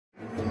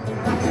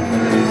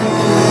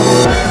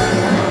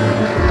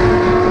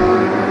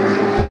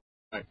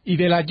Y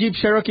de la Jeep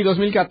Cherokee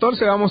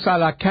 2014 vamos a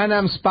la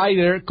Can-Am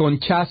Spyder con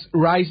Chas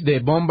Rice de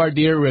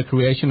Bombardier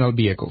Recreational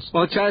Vehicles.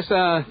 Well, Chas,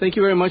 thank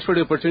you very much for the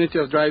opportunity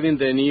of driving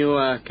the new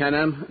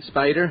Can-Am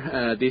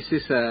Spyder. This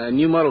is a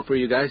new model for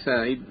you guys.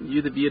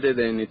 You debuted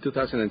in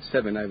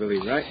 2007, I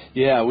believe, right?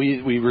 Yeah,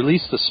 we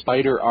released the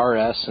Spyder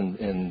RS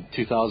in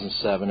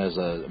 2007 as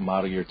a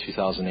model year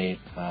 2008.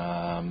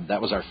 That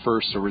was our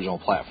first original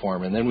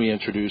platform, and then we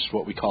introduced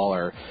what we call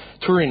our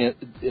touring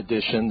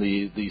edition,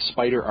 the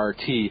Spyder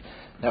RT.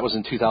 That was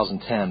in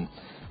 2010,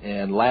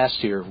 and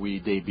last year we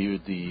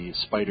debuted the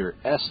Spyder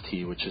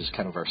ST, which is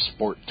kind of our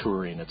sport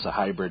touring. It's a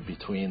hybrid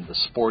between the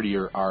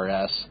sportier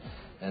RS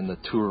and the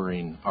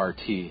touring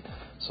RT,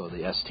 so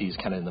the ST is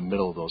kind of in the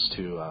middle of those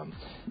two.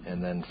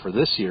 And then for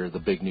this year, the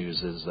big news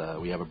is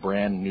we have a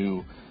brand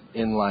new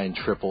inline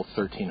triple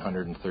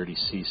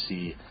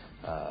 1330cc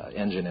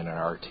engine in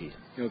our RT.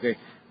 Okay.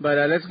 But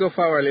let's go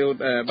forward a little,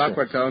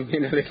 backwards Sure.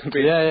 in a little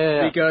bit.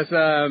 Yeah. Because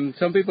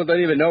some people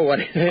don't even know what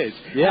it is.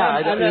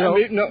 Yeah,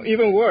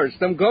 even worse,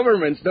 some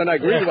governments don't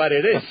agree what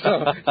it is.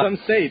 So some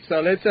states.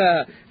 So let's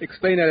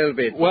explain a little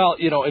bit. Well,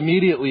 you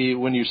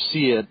when you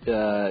see it,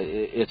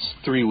 it's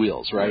three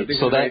wheels, right?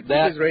 This so is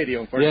this is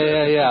radio.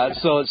 Yeah.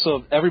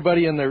 So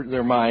everybody in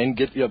their mind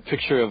get a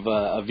picture of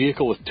a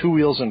vehicle with two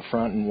wheels in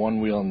front and one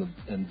wheel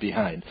in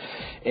behind,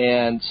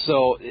 and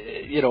so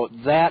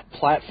that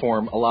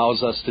platform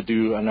allows us to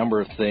do a number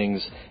of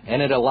things,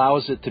 and it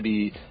allows it to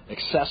be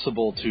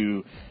accessible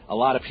to a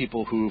lot of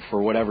people who,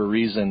 for whatever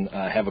reason,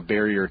 have a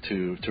barrier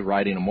to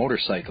riding a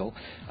motorcycle.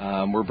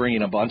 We're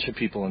bringing a bunch of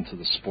people into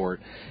the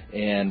sport,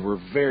 and we're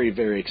very,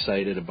 very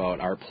excited about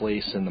our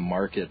place in the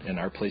market and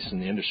our place in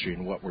the industry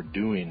and what we're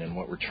doing and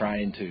what we're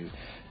trying to.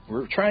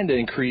 We're trying to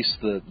increase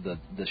the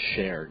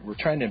share. We're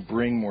trying to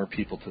bring more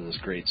people to this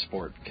great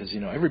sport because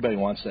everybody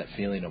wants that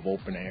feeling of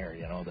open air.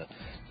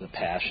 The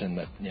passion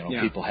that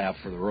people have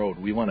for the road.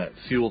 We want to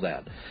fuel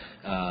that.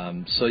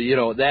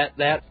 So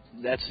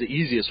that's the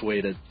easiest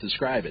way to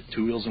describe it.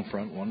 Two wheels in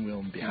front, one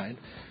wheel behind.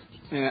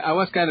 I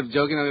was kind of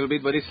joking a little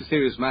bit, but it's a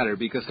serious matter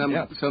because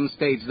some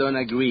states don't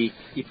agree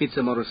if it's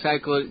a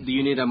motorcycle. Do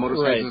you need a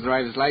motorcycle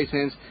driver's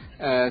license?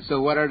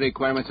 So what are the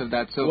requirements of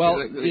that? So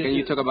can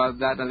you talk about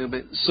that a little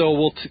bit? So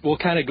we'll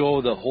kind of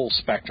go the whole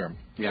spectrum.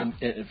 Yeah.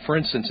 For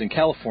instance, in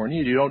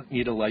California, you don't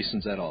need a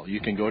license at all. You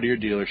can go to your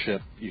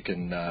dealership, you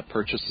can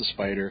purchase the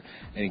Spyder,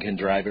 and you can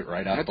drive it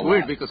right off the lot. That's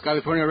weird because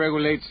California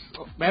regulates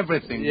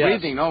everything,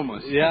 breathing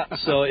almost. Yeah.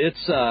 So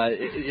it's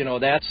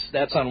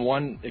that's on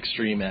one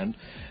extreme end.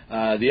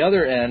 The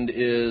other end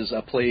is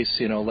a place,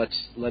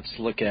 let's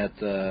look at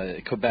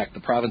Quebec,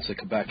 the province of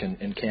Quebec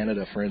in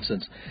Canada, for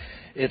instance.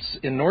 It's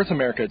in North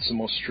America. It's the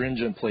most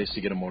stringent place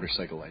to get a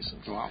motorcycle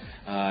license. Wow.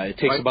 It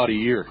takes about a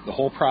year. The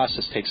whole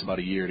process takes about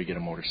a year to get a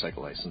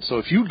motorcycle license. So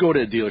if you go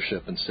to a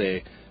dealership and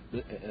say,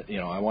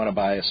 I want to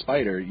buy a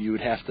Spyder, you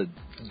would have to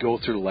go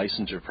through the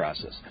licensure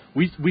process.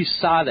 We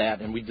saw that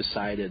and we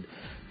decided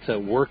to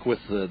work with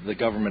the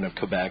government of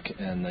Quebec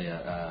and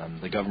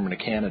the government of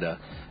Canada.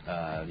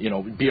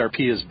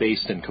 BRP is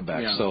based in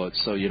Quebec, so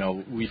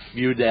we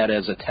viewed that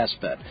as a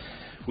test bed.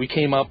 We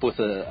came up with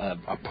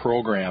a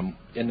program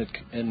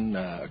in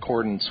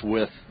accordance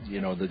with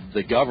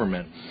the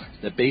government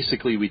that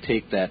basically we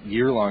take that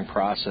year-long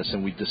process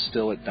and we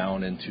distill it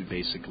down into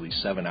basically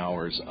 7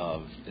 hours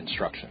of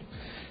instruction,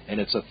 and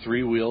it's a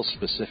three-wheel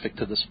specific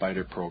to the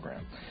Spyder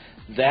program.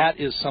 That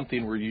is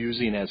something we're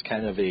using as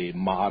kind of a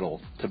model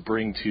to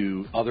bring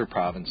to other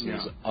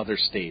provinces, other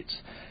states,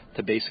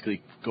 to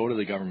basically go to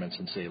the governments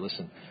and say,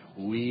 listen,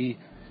 we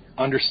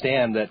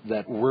understand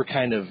that we're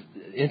kind of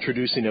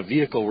introducing a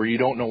vehicle where you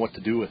don't know what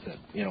to do with it.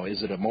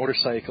 Is it a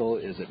motorcycle?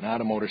 Is it not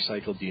a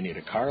motorcycle? Do you need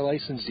a car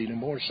license? Do you need a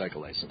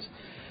motorcycle license?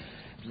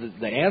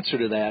 The answer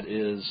to that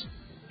is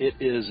it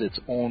is its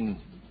own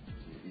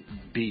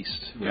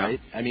beast, right?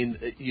 I mean,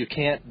 you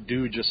can't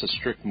do just a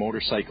strict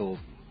motorcycle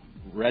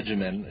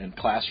regimen and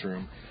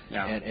classroom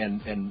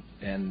and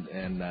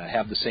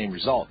have the same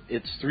result.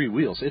 It's three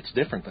wheels. It's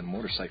different than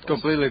motorcycles.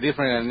 Completely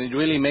different, and it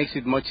really makes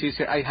it much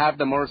easier. I have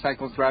the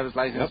motorcycle driver's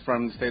license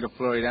from the state of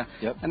Florida,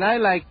 and I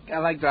like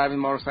riding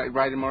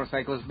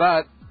motorcycles,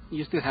 but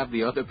you still have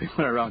the other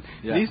people around.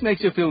 This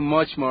makes you feel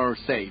much more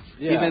safe,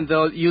 even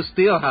though you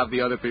still have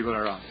the other people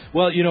around.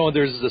 Well,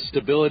 there's the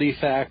stability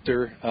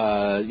factor,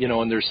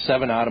 and there's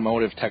 7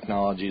 automotive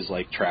technologies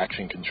like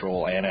traction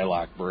control,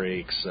 anti-lock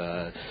brakes,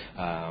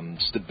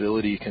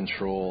 stability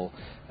control,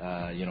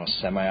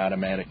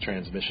 semi-automatic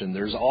transmission.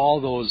 There's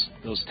all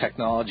those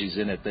technologies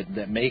in it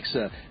that makes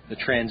the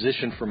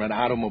transition from an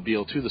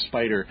automobile to the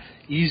Spyder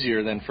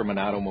easier than from an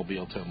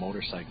automobile to a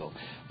motorcycle.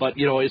 But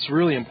it's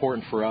really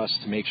important for us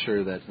to make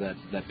sure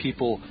that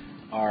people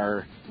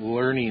are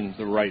learning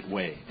the right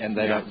way and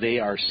that they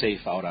are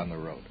safe out on the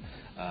road.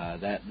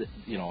 As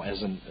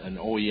an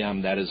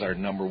OEM, that is our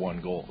number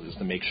one goal, is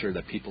to make sure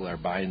that people that are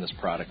buying this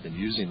product and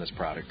using this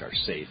product are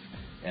safe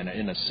and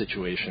in a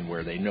situation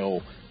where they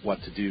know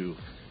what to do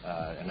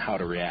and how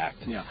to react.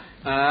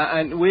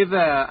 And with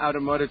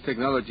automotive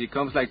technology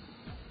comes like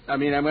I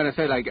mean, I'm going to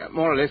say like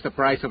more or less the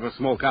price of a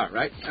small car,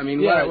 right? I mean,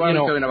 yeah, what are we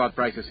talking about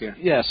prices here?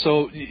 Yeah,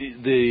 so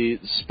the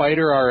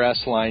Spyder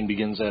RS line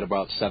begins at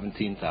about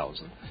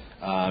 $17,000.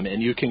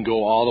 And you can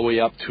go all the way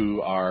up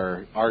to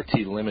our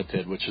RT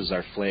Limited, which is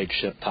our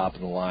flagship top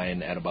of the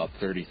line, at about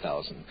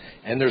 $30,000.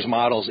 And there's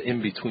models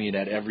in between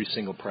at every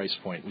single price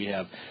point. We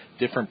have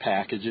different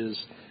packages,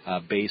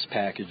 base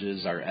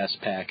packages, our S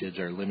package,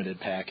 our limited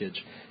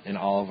package, in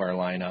all of our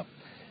lineup.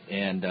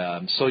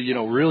 And so, you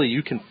know, really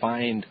you can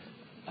find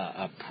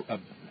a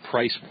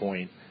price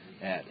point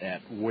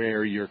at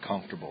where you're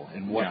comfortable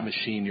and what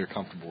machine you're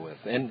comfortable with.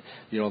 And,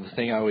 you know, the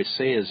thing I always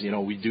say is, you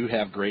know, we do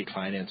have great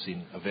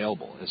financing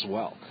available as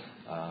well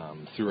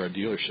through our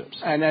dealerships.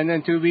 And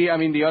then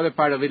the other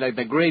part of it, like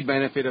the great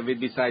benefit of it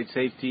besides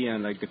safety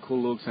and like the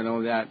cool looks and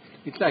all that,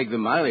 it's like the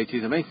mileage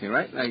is amazing,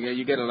 right? Like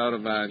you get a lot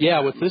of...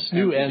 with this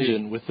new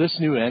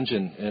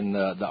engine in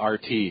the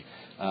RT,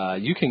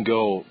 you can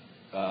go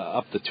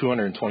up to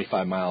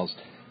 225 miles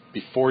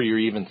before you're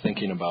even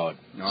thinking about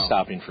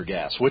stopping for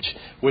gas, which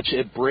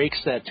it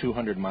breaks that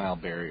 200-mile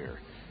barrier,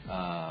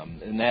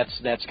 and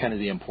that's kind of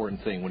the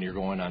important thing when you're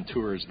going on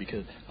tours,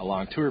 because a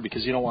long tour,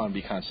 because you don't want to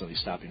be constantly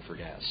stopping for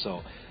gas.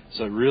 So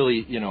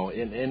really, you know,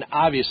 and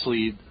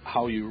obviously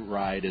how you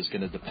ride is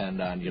going to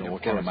depend on, you know,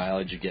 what kind of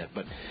mileage you get,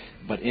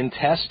 but in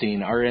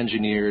testing, our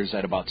engineers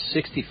at about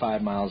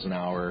 65 miles an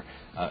hour,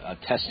 a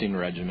testing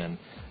regimen,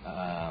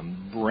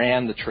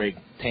 ran the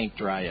tank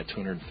dry at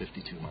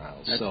 252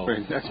 miles. That's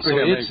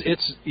pretty amazing.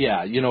 It's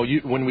you know,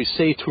 when we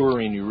say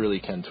touring, you really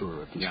can tour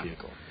with this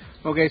vehicle.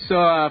 Okay,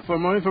 so for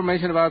more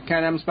information about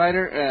Can-Am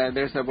Spyder,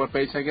 there's a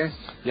webpage, I guess?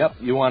 Yep,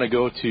 you want to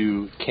go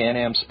to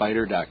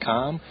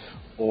canamspyder.com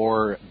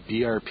or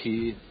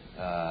brp.com,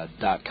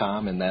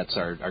 and that's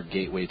our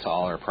gateway to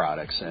all our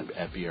products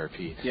at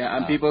BRP. Yeah,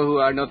 and people who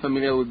are not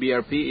familiar with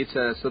BRP, it's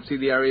a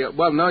subsidiary.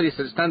 Well, no, it's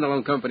a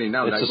standalone company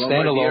now. It's like a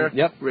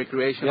standalone.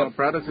 Recreational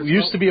products. We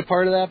used to be a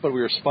part of that, but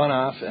we were spun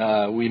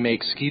off. We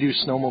make Ski-Doo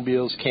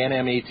snowmobiles,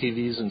 Can-Am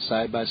ATVs and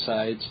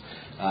side-by-sides,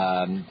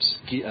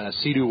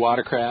 Sea-Doo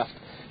watercraft,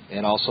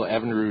 and also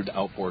Evinrude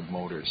outboard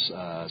motors.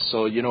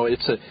 So, you know,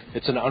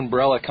 it's an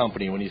umbrella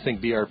company. When you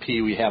think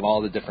BRP, we have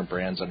all the different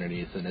brands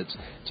underneath, and it's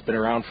been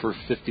around for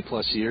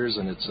 50+ years,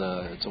 and it's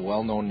a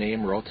well-known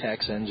name,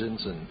 Rotax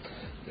engines, and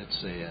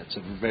it's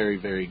a very,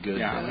 very good.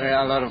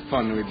 Yeah, a lot of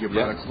fun with your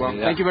products. Well,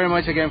 thank you very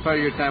much again for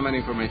your time and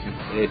information.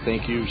 Hey,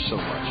 thank you so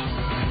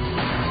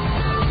much.